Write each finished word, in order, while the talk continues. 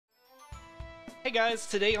Hey guys,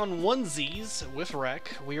 today on Onesies with Rec,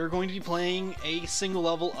 we are going to be playing a single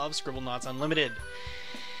level of Scribblenauts Unlimited.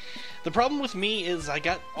 The problem with me is I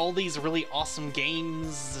got all these really awesome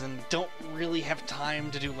games and don't really have time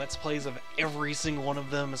to do Let's Plays of every single one of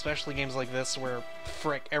them, especially games like this where,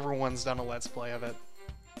 frick, everyone's done a Let's Play of it.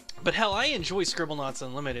 But hell, I enjoy Scribblenauts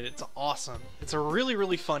Unlimited. It's awesome. It's a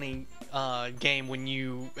really funny game when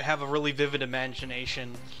you have a really vivid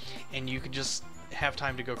imagination and you can just have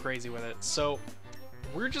time to go crazy with it. So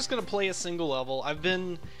we're just gonna play a single level. I've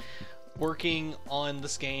been working on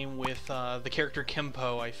this game with the character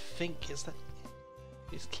Kimpo. I think is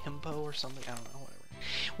Kimpo or something? I don't know, whatever.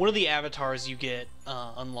 One of the avatars you get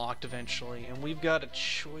unlocked eventually, and we've got a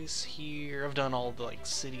choice here. I've done all the like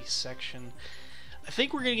city section. I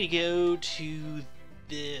think we're gonna go to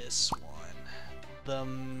this one, the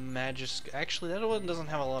Actually, that one doesn't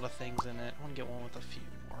have a lot of things in it. I want to get one with a few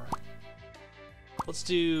more. Let's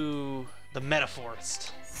do the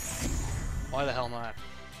Metaforest. Why the hell not?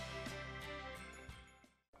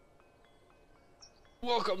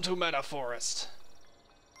 Welcome to Metaforest.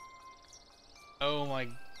 Oh my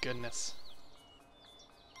goodness.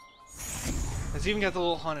 It's even got the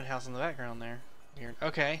little haunted house in the background there. Weird.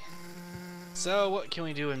 Okay. So what can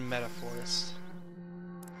we do in Metaforest?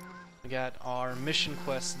 We got our mission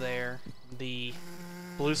quest there. The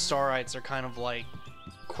blue starites are kind of like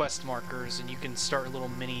quest markers, and you can start little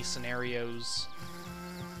mini scenarios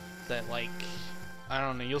that, like, I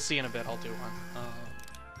don't know, you'll see in a bit. I'll do one.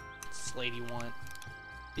 What's this lady want?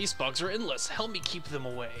 These bugs are endless. Help me keep them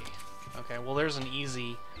away. Okay, well there's an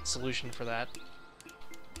easy solution for that.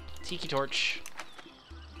 Tiki torch.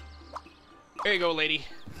 There you go, lady.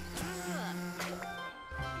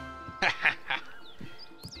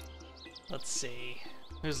 Let's see.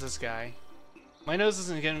 Who's this guy? My nose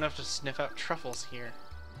isn't good enough to sniff out truffles here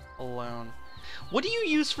alone. What do you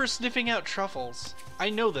use for sniffing out truffles? I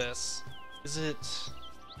know this. Is it...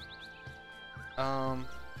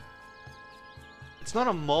 It's not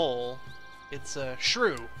a mole. It's a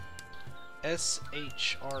shrew.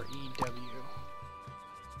 S-H-R-E-W.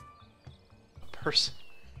 A person.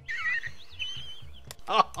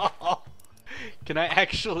 Oh, can I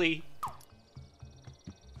actually...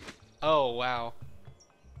 Oh, wow.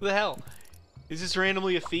 Who the hell? Is this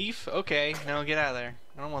randomly a thief? Okay, no, get out of there.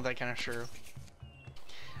 I don't want that kind of shrew.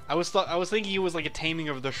 I was thinking it was like a taming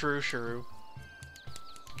of the shrew.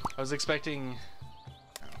 I was expecting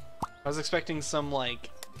some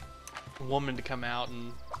like woman to come out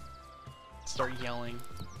and start yelling.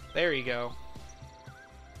 There you go.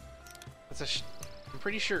 That's I'm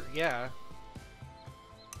pretty sure, yeah.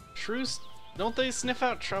 Shrews, don't they sniff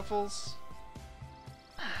out truffles?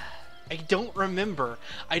 I don't remember.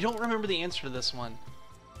 I don't remember the answer to this one.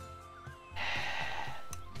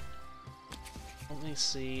 Let me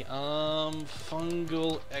see.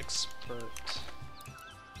 Fungal expert.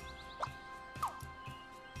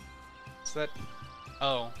 Is that...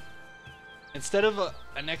 Oh. Instead of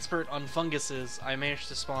an expert on funguses, I managed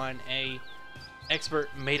to spawn a expert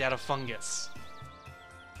made out of fungus.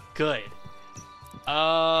 Good.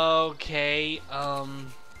 Okay,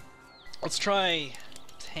 let's try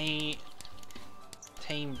tamed.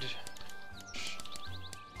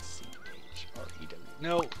 C-H-R-E-W.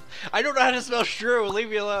 No, I don't know how to spell shrew. Leave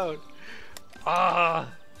me alone. Ah,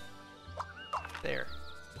 there.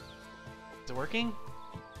 Is it working?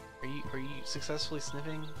 Are you successfully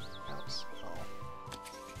sniffing? Oh.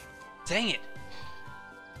 Dang it!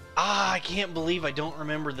 Ah, I can't believe I don't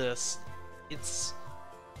remember this. It's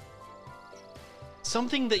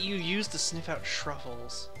something that you use to sniff out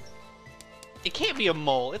truffles. It can't be a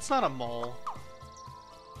mole. It's not a mole.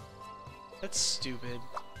 That's stupid.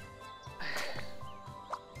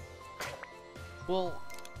 Well,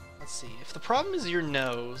 let's see. If the problem is your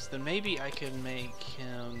nose, then maybe I could make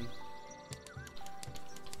him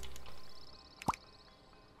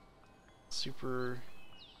super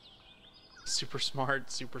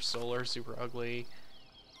smart, super solar, super ugly.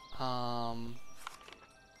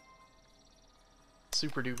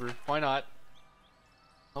 Super duper. Why not?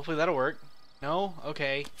 Hopefully that'll work. No?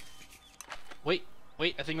 Okay. Wait,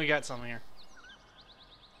 I think we got something here.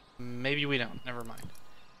 Maybe we don't. Never mind.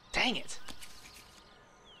 Dang it!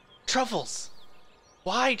 Truffles!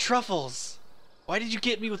 Why truffles? Why did you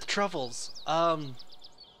get me with truffles?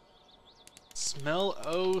 Smell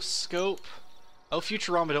O scope. Oh,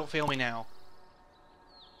 Futurama, don't fail me now.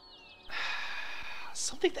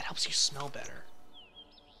 Something that helps you smell better.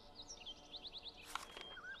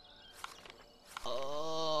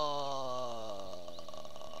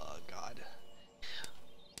 God.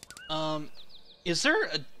 Is there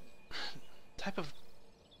a type of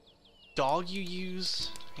dog you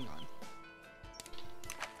use? Hang on.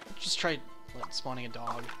 just try like spawning a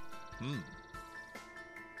dog. Hmm.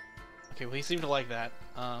 Okay, well he seemed to like that.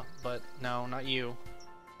 But no, not you.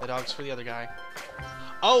 The dog's for the other guy.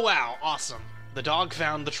 Oh wow, awesome. The dog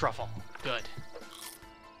found the truffle. Good.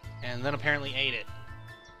 And then apparently ate it.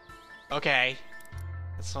 Okay.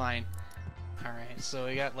 That's fine. Alright, so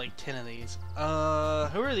we got like 10 of these.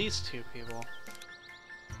 Who are these two people?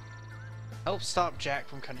 Help stop Jack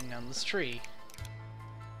from cutting down this tree.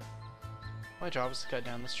 My job is to cut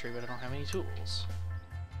down this tree, but I don't have any tools.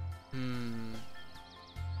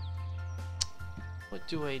 What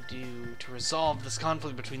do I do to resolve this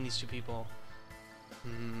conflict between these two people?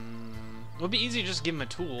 It would be easy to just give him a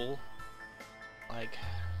tool. Like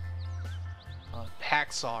a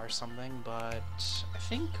hacksaw or something, but I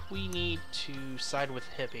think we need to side with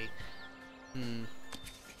Hippie.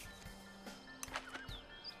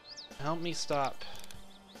 Help me stop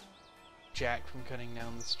Jack from cutting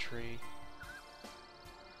down this tree.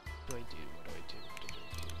 What do I do? What do I do? What do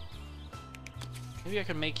I do? Maybe I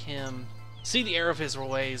could make him see the error of his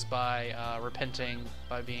ways by repenting,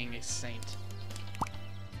 by being a saint.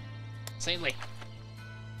 Saintly.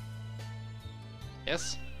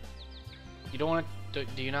 Yes? You don't want to...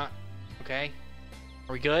 Do you not? Okay.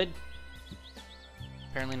 Are we good?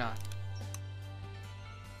 Apparently not.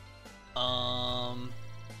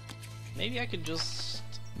 Maybe I could just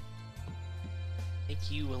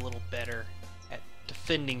make you a little better at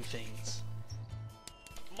defending things.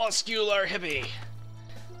 Muscular Hippie!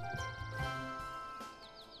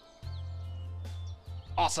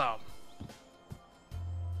 Awesome!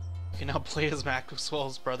 You can now play as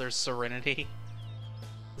Maxwell's brother, Serenity.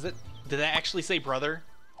 Did that actually say brother?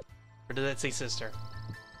 Or did that say sister?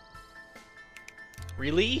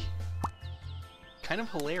 Really? Kind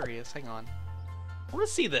of hilarious. Hang on. I want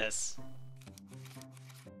to see this.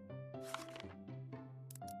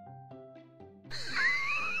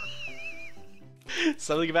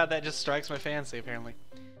 Something about that just strikes my fancy, apparently.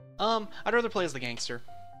 I'd rather play as the gangster.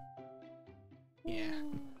 Yeah.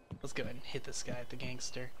 Let's go ahead and hit this guy at the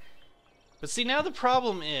gangster. But see, now the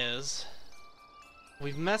problem is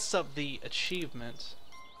we've messed up the achievement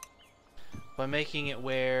by making it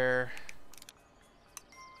where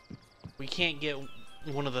we can't get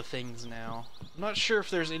one of the things now. I'm not sure if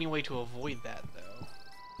there's any way to avoid that, though,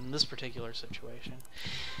 in this particular situation.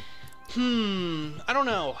 I don't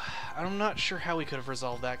know. I'm not sure how we could have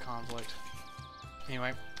resolved that conflict.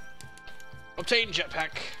 Anyway. Obtain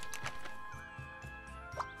jetpack!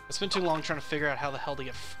 I spent too long trying to figure out how the hell to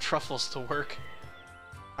get truffles to work.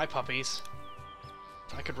 Hi, puppies.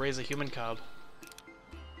 I could raise a human cub.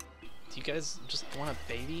 Do you guys just want a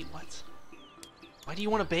baby? What? Why do you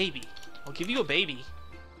want a baby? I'll give you a baby.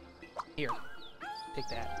 Here. Take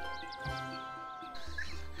that.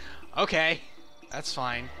 Okay. That's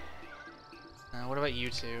fine. Now, what about you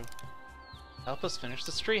two? Help us finish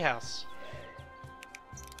this treehouse.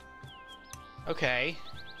 Okay.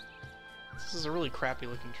 This is a really crappy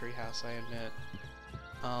looking treehouse, I admit.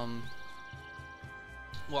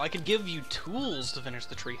 Well, I could give you tools to finish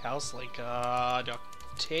the treehouse, like, duct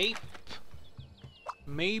tape?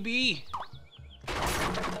 Maybe?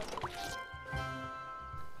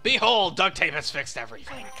 Behold, duct tape has fixed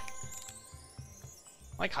everything!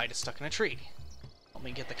 My kite is stuck in a tree. Let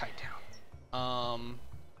me get the kite down.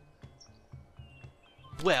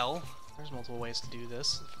 Well, there's multiple ways to do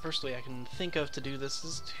this. The first way I can think of to do this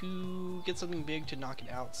is to get something big to knock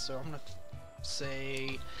it out, so I'm gonna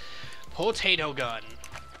say potato gun.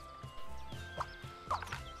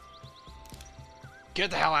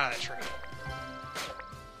 Get the hell out of the tree.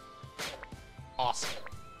 Awesome.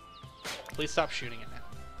 Please stop shooting it now.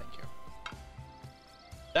 Thank you.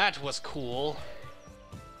 That was cool.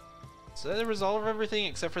 So that resolve everything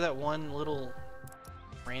except for that one little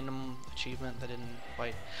random achievement that didn't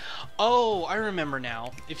quite. Oh, I remember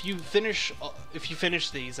now. If you finish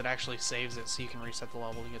these, it actually saves it, so you can reset the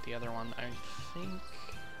level to get the other one. I think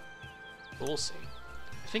we'll see.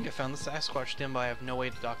 I think I found the Sasquatch den, but I have no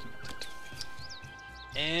way to document it.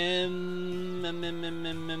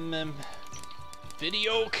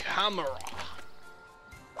 Video camera.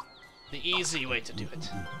 The easy way to do it.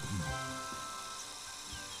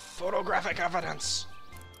 Photographic evidence.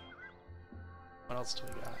 What else do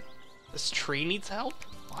we got? This tree needs help?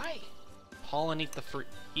 Why? Pollinate the fruit.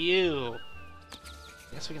 Ew.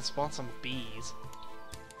 I guess we can spawn some bees.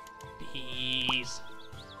 Bees.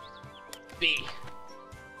 Bee.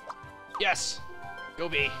 Yes. Go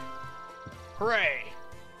bee. Hooray.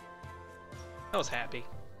 I was happy.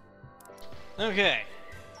 Okay.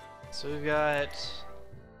 So we've got...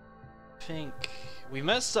 I think... we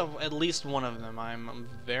messed up at least one of them. I'm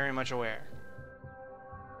very much aware.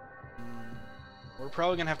 We're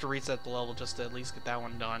probably gonna have to reset the level just to at least get that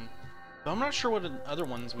one done. But I'm not sure what other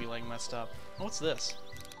ones we like messed up. What's this?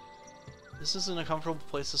 This isn't a comfortable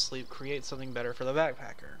place to sleep. Create something better for the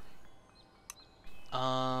backpacker.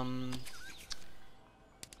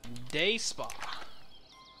 Day spa.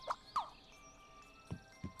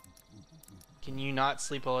 Can you not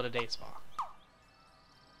sleep well at a day spa?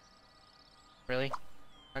 Really?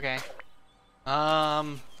 Okay.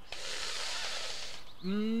 I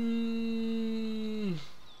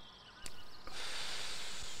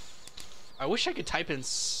wish I could type in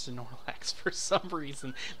Snorlax for some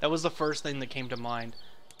reason. That was the first thing that came to mind.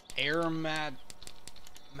 Air mattress.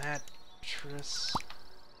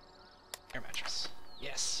 Air mattress.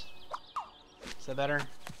 Yes. Is that better?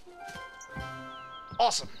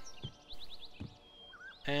 Awesome.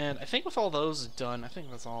 And I think with all those done, I think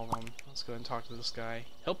that's all of them. Let's go ahead and talk to this guy.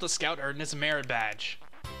 Help the scout earn his merit badge.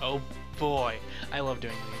 Oh boy, I love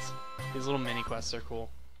doing these. These little mini quests are cool.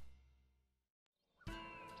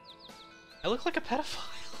 I look like a pedophile.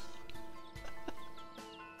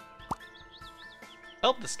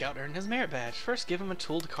 Help the scout earn his merit badge. First, give him a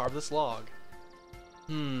tool to carve this log.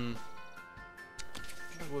 What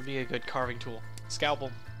would be a good carving tool?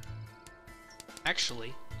 Scalpel.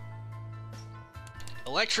 Actually,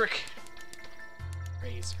 electric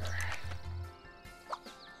razor.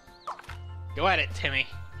 Go at it, Timmy.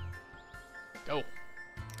 Go.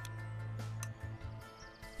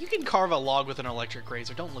 You can carve a log with an electric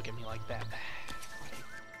razor. Don't look at me like that.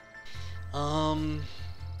 Bone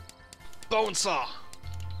saw.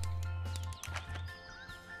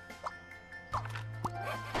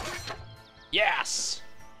 Yes!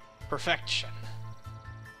 Perfection.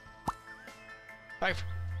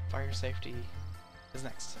 Fire safety is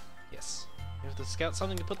next. Yes. Give the scout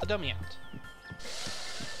something to put the dummy out.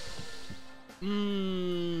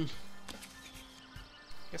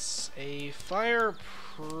 Guess a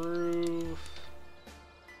fireproof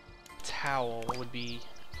towel would be...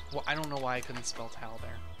 Well, I don't know why I couldn't spell towel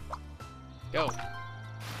there. Go.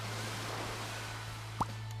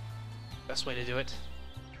 Best way to do it.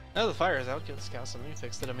 Now the fire is out, give the scout something to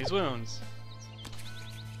fix the dummy's wounds.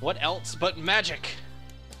 What else but magic?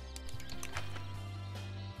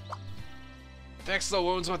 Fix the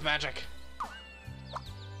wounds with magic.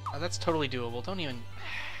 Oh, that's totally doable. Don't even...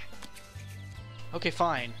 Okay,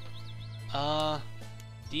 fine.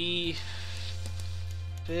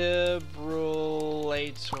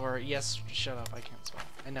 Defurbulurdur. Yes, shut up. I can't spell.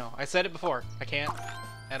 I know. I said it before. I can't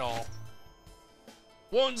at all.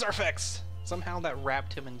 Wounds are fixed. Somehow that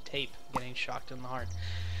wrapped him in tape, getting shocked in the heart.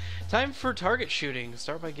 Time for target shooting.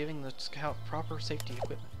 Start by giving the scout proper safety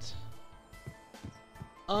equipment.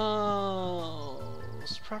 Oh,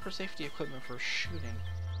 proper safety equipment for shooting.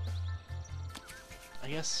 I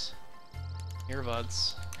guess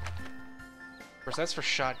earbuds. Of course, that's for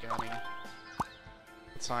shotgunning.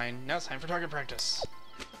 That's fine. Now it's time for target practice.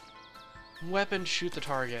 Weapon, shoot the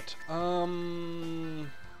target. Mining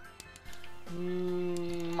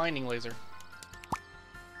laser.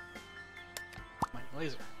 Mining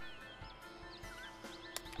laser.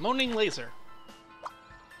 Moaning laser.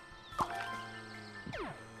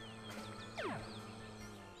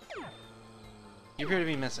 You appear to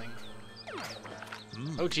be missing.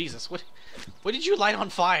 Oh Jesus! What did you light on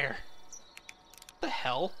fire? What the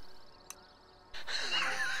hell?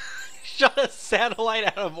 Shot a satellite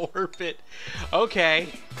out of orbit. Okay,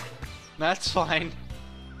 that's fine.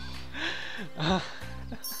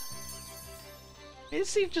 You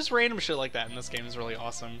see, just random shit like that in this game is really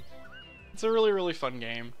awesome. It's a really, really fun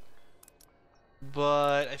game.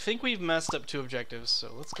 But I think we've messed up 2 objectives,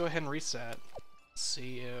 so let's go ahead and reset.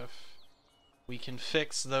 See if we can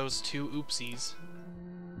fix those 2 oopsies.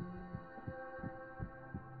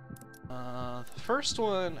 The first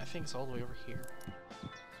one, I think, is all the way over here.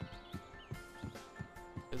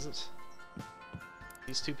 Is it?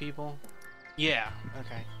 These 2 people? Yeah,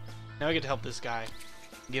 okay. Now I get to help this guy.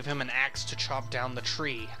 Give him an axe to chop down the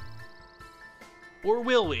tree. Or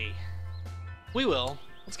will we? We will.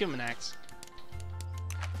 Let's give him an axe.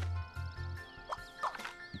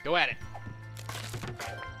 Go at it.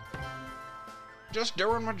 Just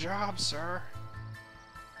doing my job, sir.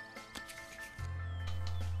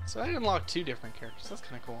 So I unlocked 2 different characters. That's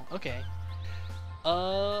kind of cool. Okay.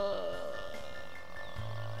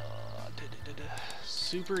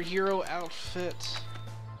 Superhero outfit.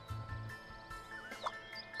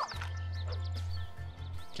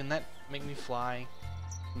 Can that make me fly?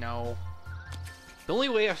 No. The only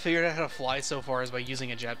way I figured out how to fly so far is by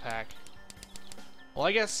using a jetpack. Well,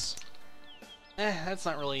 I guess... that's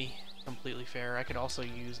not really completely fair. I could also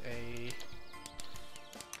use a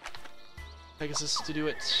Pegasus to do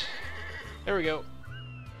it. There we go.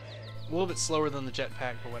 A little bit slower than the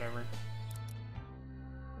jetpack, but whatever.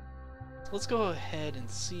 Let's go ahead and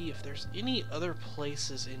see if there's any other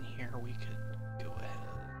places in here we could go ahead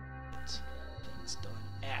and get things done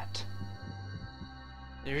at.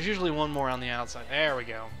 There's usually one more on the outside. There we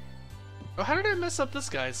go. Oh, how did I mess up this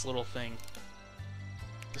guy's little thing?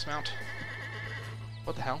 Dismount.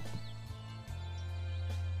 What the hell?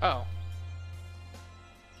 Oh.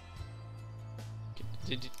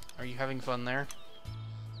 Are you having fun there?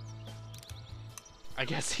 I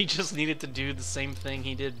guess he just needed to do the same thing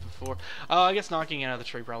he did before. Oh, I guess knocking out of the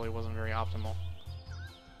tree probably wasn't very optimal.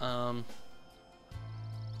 Can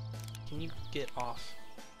you get off?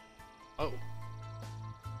 Oh.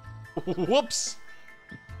 Whoops!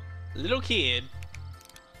 Little kid.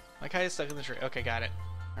 My guy is stuck in the tree. Okay, got it.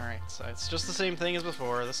 Alright, so it's just the same thing as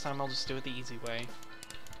before. This time I'll just do it the easy way.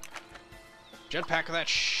 Jetpack that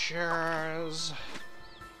shares.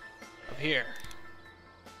 Up here.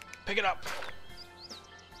 Pick it up.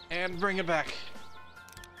 And bring it back.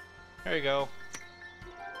 There you go.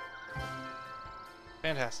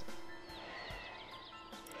 Fantastic.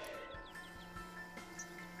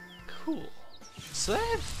 Cool. So I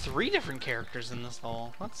had 3 different characters in this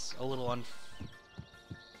level. That's a little I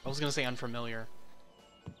was gonna say unfamiliar.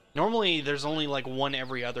 Normally there's only like one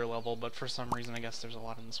every other level, but for some reason I guess there's a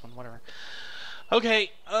lot in this one. Whatever.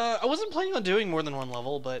 Okay, I wasn't planning on doing more than one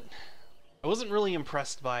level, but I wasn't really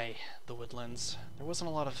impressed by the woodlands. There wasn't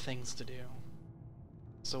a lot of things to do.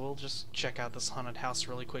 So we'll just check out this haunted house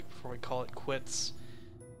really quick before we call it quits.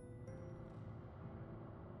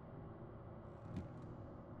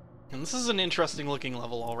 And this is an interesting looking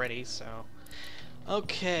level already, so...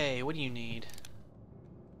 Okay, what do you need?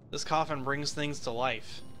 This coffin brings things to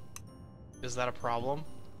life. Is that a problem?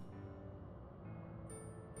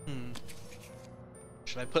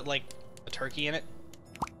 Should I put, like, a turkey in it?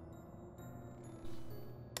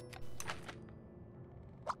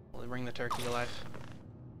 Will it bring the turkey to life?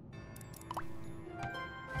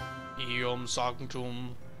 Eom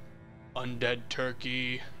Sanctum, undead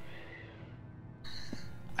turkey.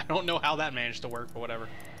 I don't know how that managed to work, but whatever.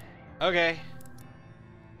 Okay.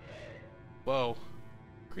 Whoa.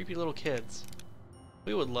 Creepy little kids.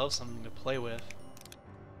 We would love something to play with.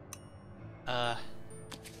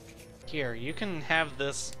 Here, you can have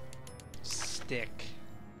this stick.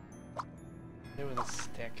 Play with a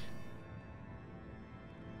stick.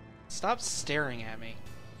 Stop staring at me.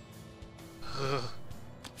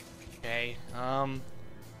 Okay,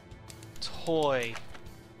 toy.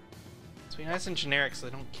 Let's be nice and generic so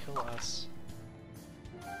they don't kill us.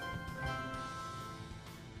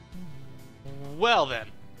 Well then.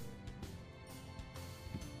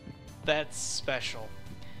 That's special.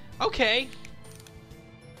 Okay.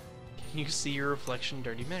 Can you see your reflection?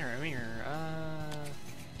 Dirty mirror.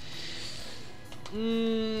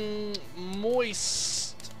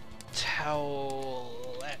 Moist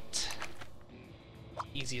towelette.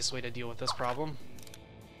 Easiest way to deal with this problem.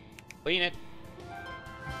 Clean it.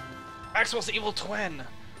 Maxwell's evil twin!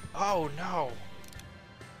 Oh no!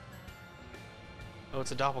 Oh,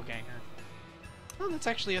 it's a doppelganger. Oh, that's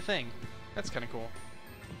actually a thing. That's kind of cool.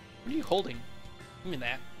 What are you holding? Give me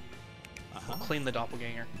that. I'll clean the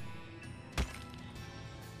doppelganger.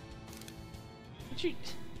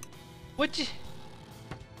 What'd you...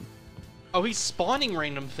 Oh, he's spawning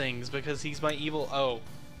random things because he's my evil... Oh,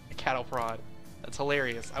 a cattle prod. That's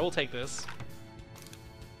hilarious. I will take this.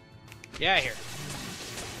 Get out of here.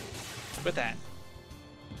 With that.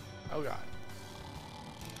 Oh god.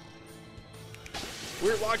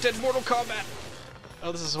 We're locked in Mortal Kombat!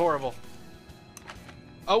 Oh, this is horrible.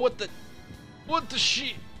 Oh, what the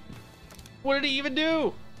shit? What did he even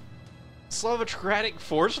do? Slavocratic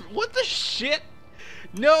force? What the shit?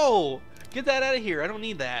 No! Get that out of here. I don't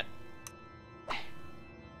need that.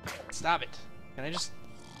 Stop it. Can I just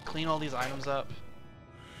clean all these items up?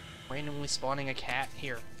 Randomly spawning a cat?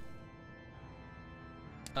 Here.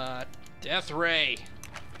 Death Ray.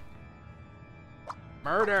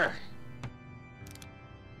 Murder.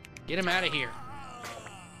 Get him out of here.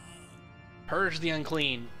 Purge the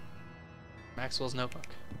unclean. Maxwell's notebook.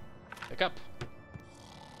 Pick up.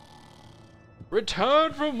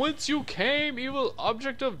 Return from whence you came, evil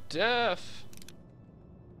object of death.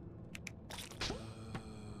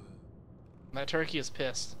 That turkey is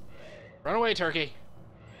pissed. Run away, turkey.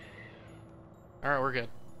 Alright, we're good.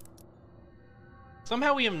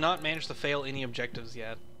 Somehow we have not managed to fail any objectives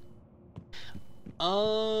yet.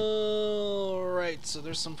 Alright, so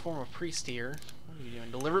there's some form of priest here. What are you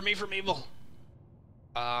doing? Deliver me from evil!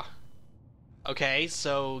 Okay,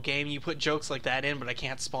 so game, you put jokes like that in, but I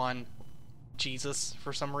can't spawn Jesus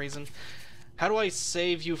for some reason. How do I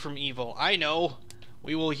save you from evil? I know.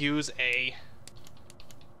 We will use a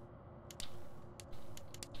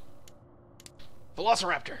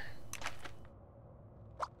Velociraptor.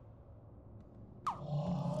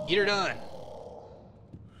 Get her done.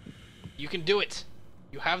 You can do it.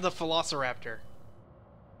 You have the Velociraptor.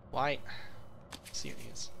 Why? Let's see what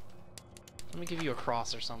it is. Let me give you a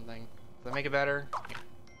cross or something. Does that make it better? Here.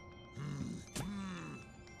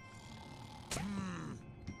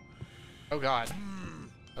 Oh god.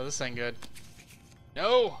 Oh, this ain't good.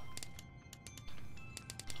 No!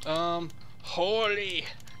 Holy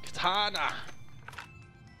katana!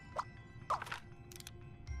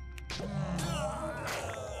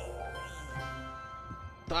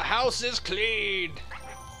 The house is clean!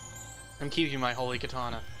 I'm keeping my holy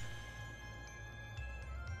katana.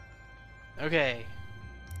 Okay.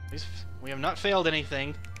 We have not failed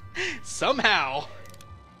anything. Somehow!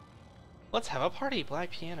 Let's have a party.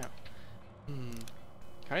 Black piano. Can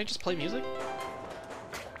I just play music?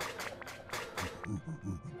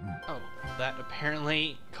 Oh, that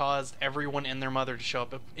apparently caused everyone and their mother to show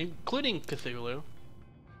up, including Cthulhu.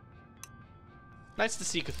 Nice to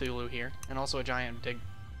see Cthulhu here, and also a giant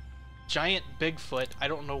Bigfoot. I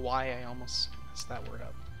don't know why I almost messed that word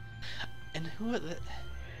up. And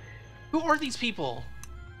who are these people?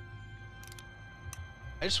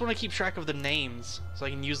 I just want to keep track of the names so I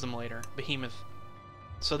can use them later. Behemoth.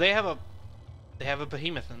 So they have a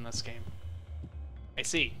behemoth in this game. I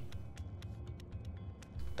see.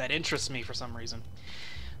 That interests me for some reason.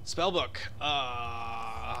 Spellbook.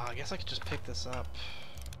 I guess I could just pick this up.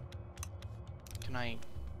 Can I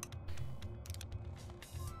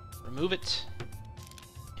remove it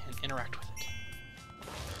and interact with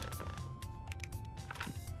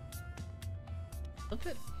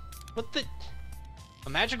it? What the? A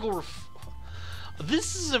magical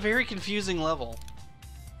This is a very confusing level.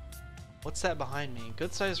 What's that behind me?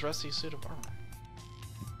 Good-sized rusty suit of armor.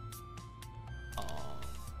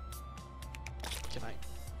 Can I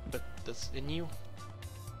put this in you?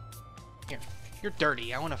 Here. You're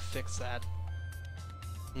dirty. I want to fix that.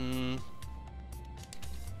 Hand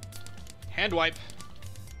wipe.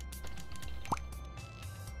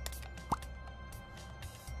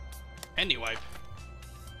 Handy wipe.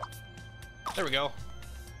 There we go.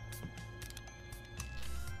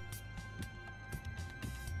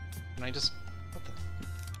 Can I just... What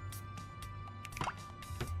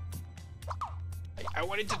the... I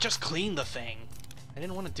wanted to just clean the thing. I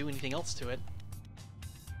didn't want to do anything else to it.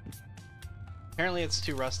 Apparently it's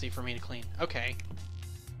too rusty for me to clean. Okay.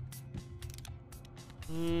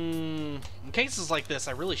 In cases like this,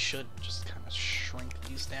 I really should just kind of shrink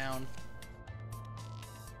these down.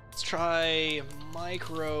 Let's try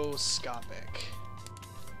microscopic.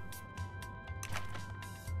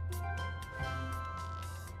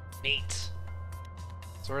 Neat.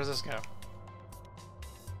 So where does this go?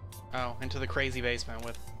 Oh, into the crazy basement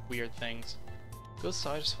with weird things.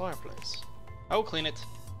 Good-sized fireplace. Oh, clean it.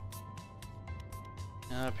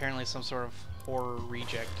 Apparently some sort of horror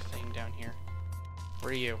reject thing down here.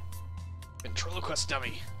 Where are you? Ventriloquist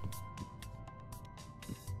dummy.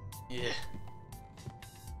 Yeah.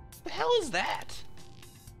 What the hell is that?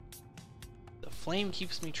 The flame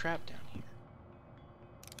keeps me trapped down here.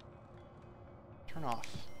 Turn off.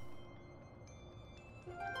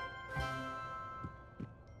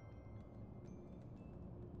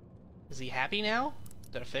 Is he happy now?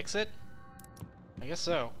 Did I fix it? I guess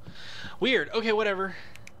so. Weird. Okay, whatever.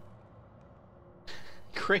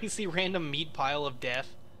 Crazy random meat pile of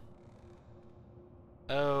death.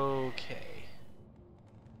 Okay.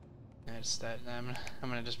 I'm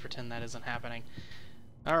gonna just pretend that isn't happening.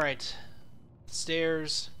 Alright.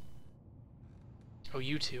 Stairs. Oh,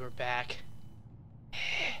 you two are back.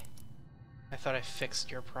 I thought I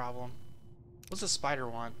fixed your problem. What's the spider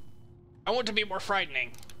want? I want to be more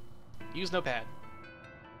frightening. Use notepad.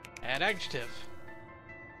 Add adjective.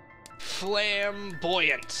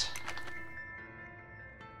 Flamboyant.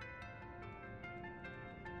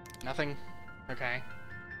 Nothing? Okay.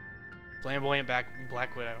 Flamboyant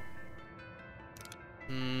Black Widow.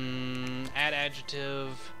 Add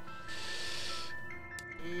adjective.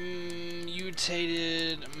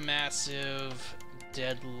 Mutated, massive,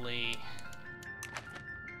 deadly.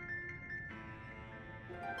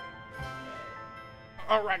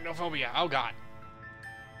 Arachnophobia. Oh god.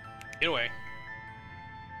 Get away.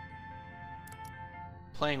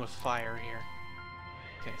 Playing with fire here.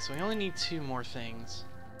 Okay, so we only need 2 more things.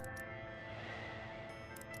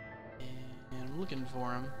 And I'm looking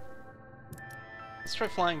for him. Let's try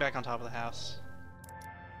flying back on top of the house.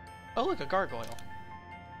 Oh look, a gargoyle.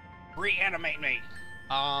 Reanimate me!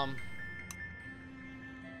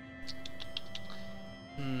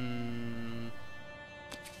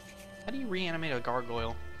 How do you reanimate a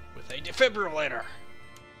gargoyle with a defibrillator?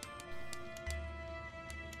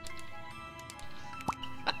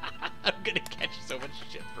 I'm gonna catch so much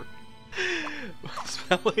shit for my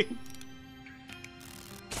spelling.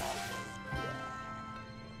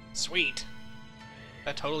 Sweet.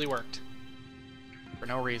 That totally worked. For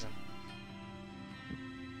no reason.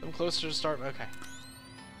 I'm closer to start. Okay.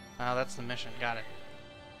 That's the mission. Got it.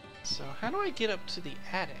 So, how do I get up to the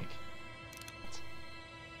attic?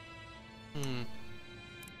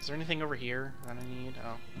 Is there anything over here that I need?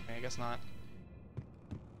 Oh, okay, I guess not.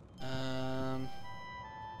 I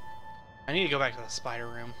need to go back to the spider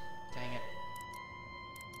room. Dang it.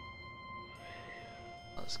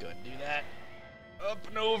 Let's go ahead and do that. Up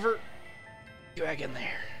and over. Get back in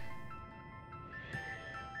there.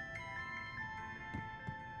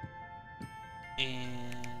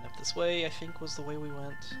 And up this way, I think, was the way we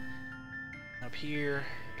went. Up here.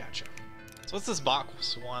 Gotcha. So what's this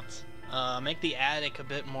box want? Make the attic a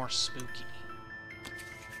bit more spooky.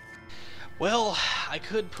 Well, I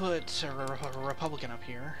could put a Republican up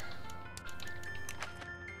here.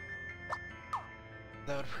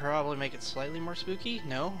 That would probably make it slightly more spooky.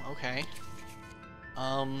 No? Okay.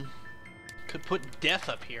 Could put Death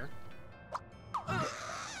up here.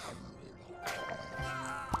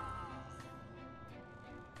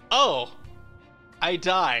 Oh! I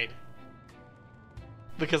died.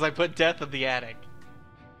 Because I put Death in the attic.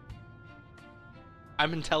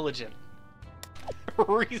 I'm intelligent.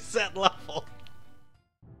 Reset level.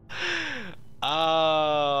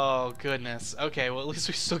 Oh, goodness. Okay, well, at least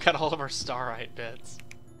we still got all of our starite bits.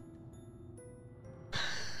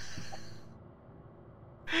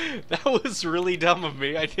 That was really dumb of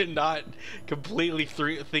me. I did not completely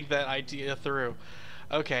think that idea through.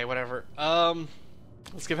 Okay, whatever.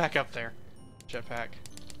 Let's get back up there. Jetpack.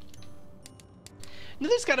 Now,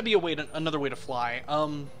 there's got to be a way another way to fly.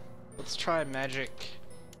 Let's try magic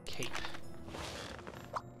cape.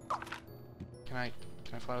 Can I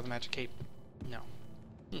fly with a magic cape? No.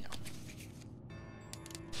 No.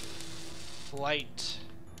 Flight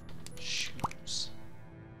shoes.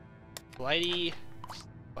 Flighty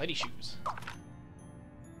shoes.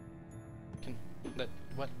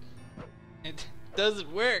 What? It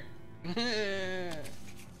doesn't work.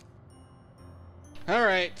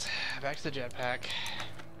 Alright, back to the jetpack.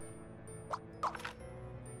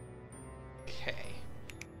 Okay.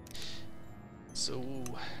 So,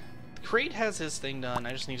 Crate has his thing done.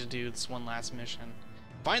 I just need to do this one last mission.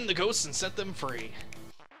 Find the ghosts and set them free.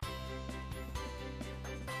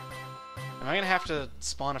 Am I gonna have to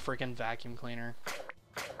spawn a freaking vacuum cleaner?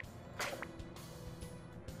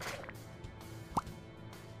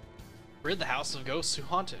 Rid the house of ghosts who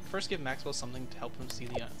haunt it. First give Maxwell something to help him see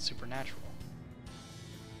the supernatural.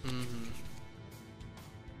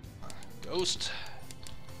 Ghost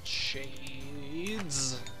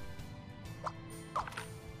shades.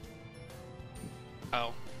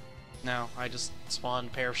 Oh. No, I just spawned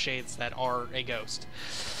a pair of shades that are a ghost.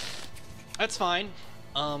 That's fine.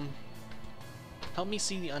 Help me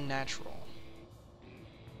see the unnatural.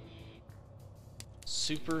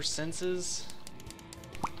 Super senses?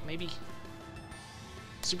 Maybe?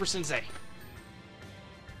 Super Sensei.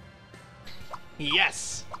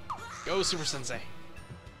 Yes! Go, Super Sensei.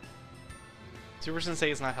 Super Sensei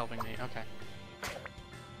is not helping me. Okay.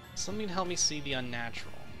 Something to help me see the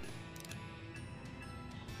unnatural.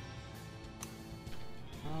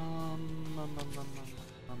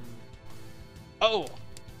 Oh!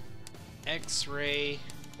 X-ray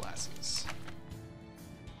glasses.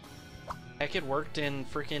 Heck, it worked in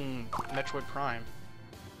freaking Metroid Prime.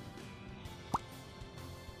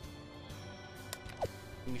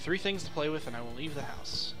 Give me 3 things to play with and I will leave the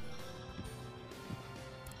house.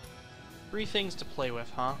 3 things to play with,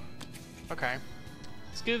 huh? Okay.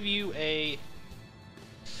 Let's give you a...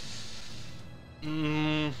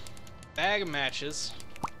 bag of matches.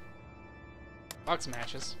 Box of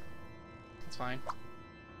matches. That's fine.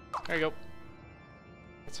 There you go.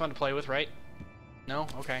 That's fun to play with, right? No?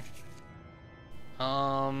 Okay.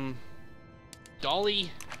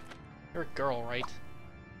 Dolly? You're a girl, right?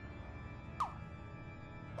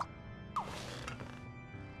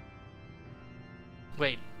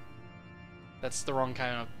 Wait. That's the wrong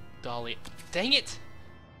kind of dolly. Dang it!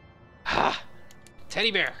 Ah!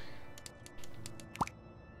 Teddy bear!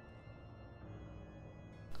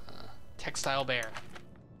 Textile bear.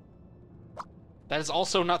 That is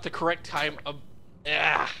also not the correct time of...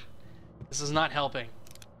 This is not helping.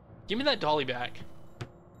 Give me that dolly back.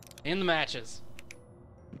 And the matches.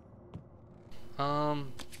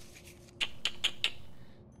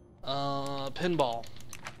 Pinball.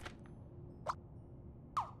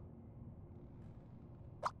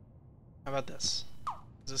 How about this?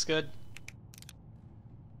 Is this good?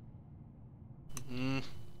 Is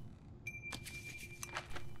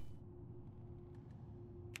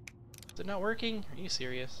it not working? Are you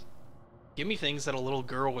serious? Give me things that a little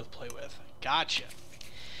girl would play with. Gotcha.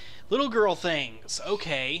 Little girl things.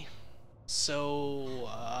 Okay. So,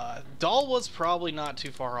 doll was probably not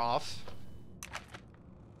too far off.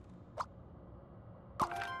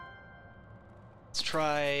 Let's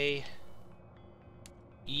try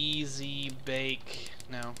easy bake.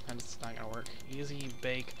 No, that's not gonna work. Easy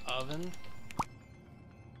bake oven.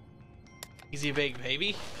 Easy bake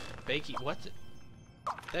baby? Bakey. What? Did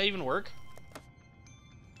that even work?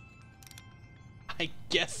 I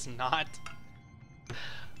guess not.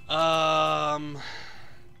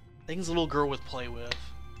 Things a little girl would play with.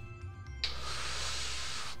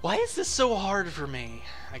 Why is this so hard for me?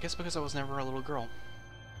 I guess because I was never a little girl.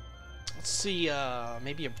 Let's see,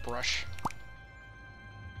 maybe a brush.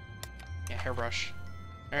 Yeah, hairbrush.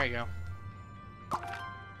 There you go.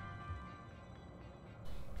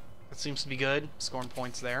 That seems to be good. Scoring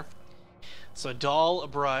points there. So a doll, a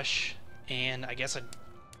brush, and I guess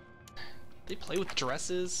they play with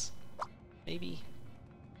dresses? Maybe?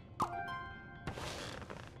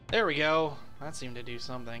 There we go. That seemed to do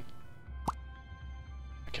something.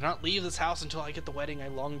 I cannot leave this house until I get the wedding I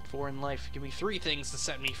longed for in life. Give me 3 things to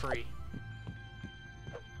set me free.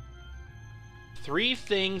 3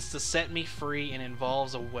 things to set me free and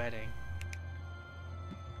involves a wedding.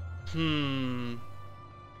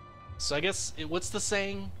 So I guess, what's the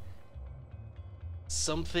saying?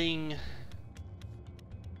 Something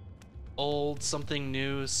old, something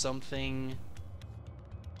new, something...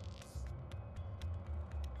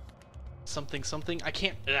 Something. I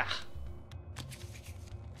can't... Ugh.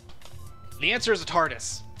 The answer is a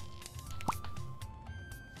TARDIS.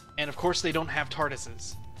 And of course they don't have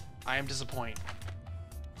TARDISes. I am disappointed.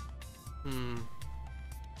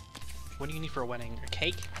 What do you need for a wedding? A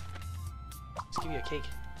cake? Let's give you a cake.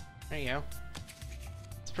 There you go.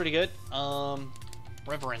 It's pretty good.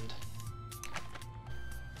 Reverend.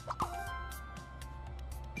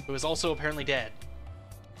 Who is also apparently dead.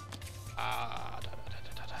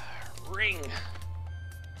 Ring.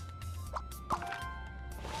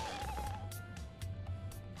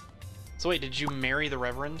 So wait, did you marry the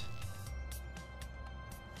Reverend?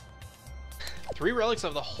 3 relics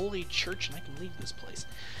of the Holy Church, and I can leave this place.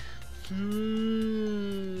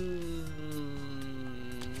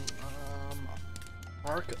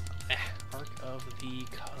 Ark of the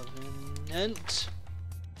Covenant.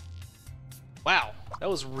 Wow, that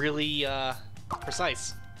was really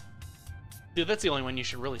precise. Dude, that's the only one you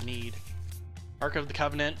should really need. Ark of the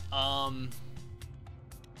Covenant.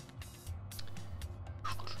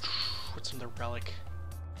 What's another relic?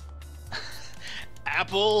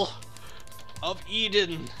 Apple of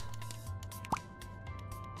Eden.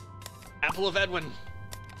 Apple of Edwin.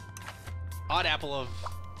 Odd apple of...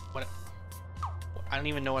 What? I don't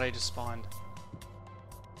even know what I just spawned.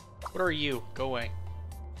 What are you? Go away.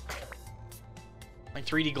 My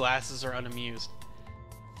 3D glasses are unamused.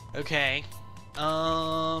 Okay.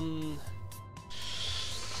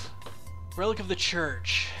 Relic of the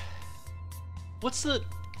Church. What's the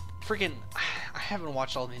freaking... I haven't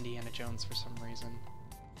watched all of Indiana Jones for some reason.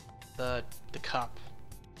 The cup.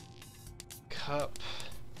 Cup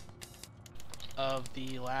of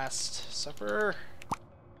the Last Supper.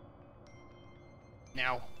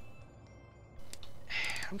 Now.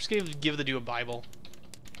 I'm just gonna give the dude a Bible.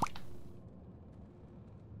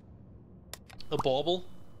 A bauble?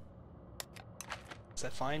 Is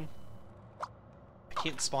that fine? I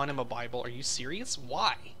can't spawn him a Bible. Are you serious?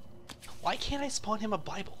 Why? Why can't I spawn him a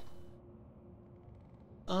Bible?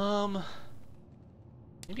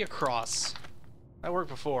 Maybe a cross. That worked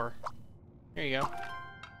before. There you go.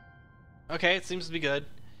 Okay, it seems to be good.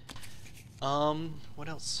 What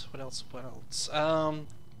else? What else? What else?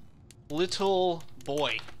 Little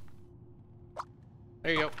boy.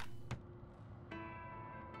 There you go.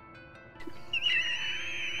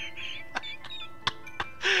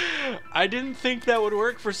 I didn't think that would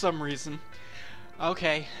work for some reason.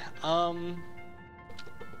 Okay,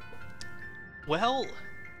 well,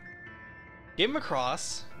 gave him a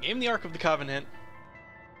cross, gave him the Ark of the Covenant.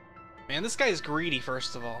 Man, this guy is greedy,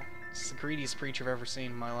 first of all. This is the greediest preacher I've ever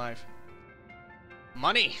seen in my life.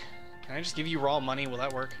 Money! Can I just give you raw money? Will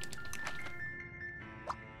that work?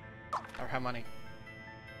 Or have money?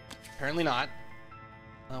 Apparently not.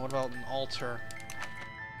 What about an altar?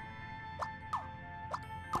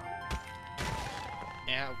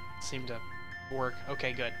 Yeah, seemed to work.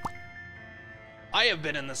 Okay, good. I have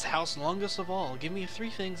been in this house longest of all. Give me 3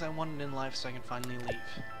 things I wanted in life so I can finally leave.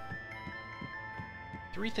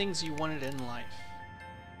 3 things you wanted in life.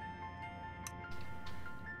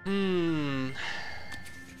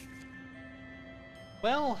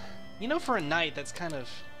 Well, you know, for a knight, that's kind of...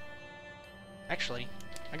 Actually,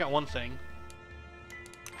 I got one thing.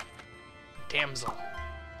 Damsel.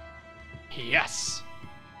 Yes!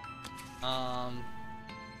 Can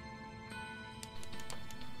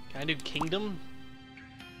I do kingdom?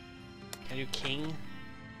 Can I do king?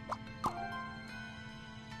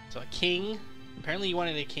 So a king. Apparently you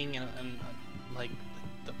wanted a king and like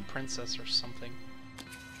the princess or something.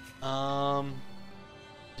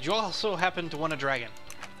 Did you also happen to want a dragon?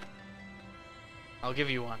 I'll give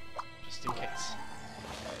you one, just in case.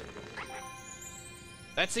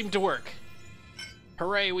 That seemed to work.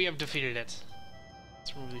 Hooray, we have defeated it.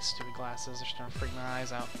 Let's remove these stupid glasses. They're starting to freak my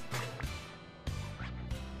eyes out.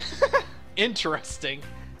 Interesting.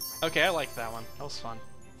 Okay, I like that one. That was fun.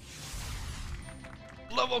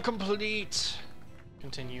 Level complete!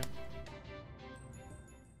 Continue.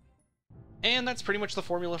 And that's pretty much the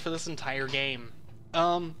formula for this entire game.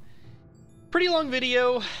 Pretty long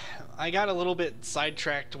video. I got a little bit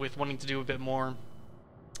sidetracked with wanting to do a bit more.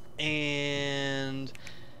 And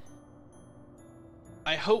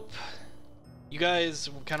I hope you guys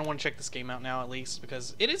kind of want to check this game out now, at least,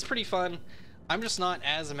 because it is pretty fun. I'm just not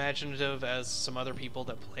as imaginative as some other people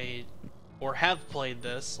that played or have played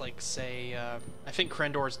this, like, say, I think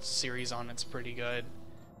Krendor's series on it's pretty good.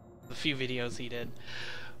 The few videos he did.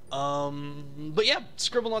 But yeah,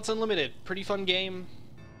 Scribblenauts Unlimited, pretty fun game.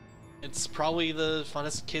 It's probably the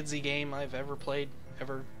funnest kidsy game I've ever played,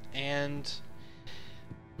 ever. And,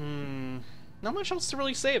 not much else to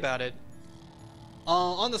really say about it.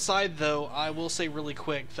 On the side, though, I will say really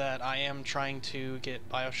quick that I am trying to get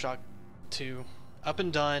BioShock 2 up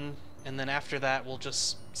and done, and then after that, we'll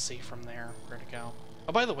just see from there where to go.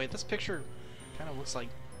 Oh, by the way, this picture kind of looks like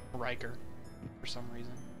Riker for some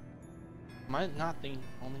reason. Am I not the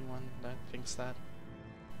only one that thinks that?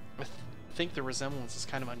 I think the resemblance is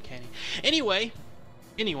kind of uncanny. Anyway,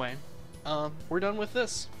 we're done with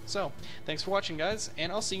this. So, thanks for watching, guys,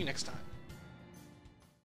 and I'll see you next time.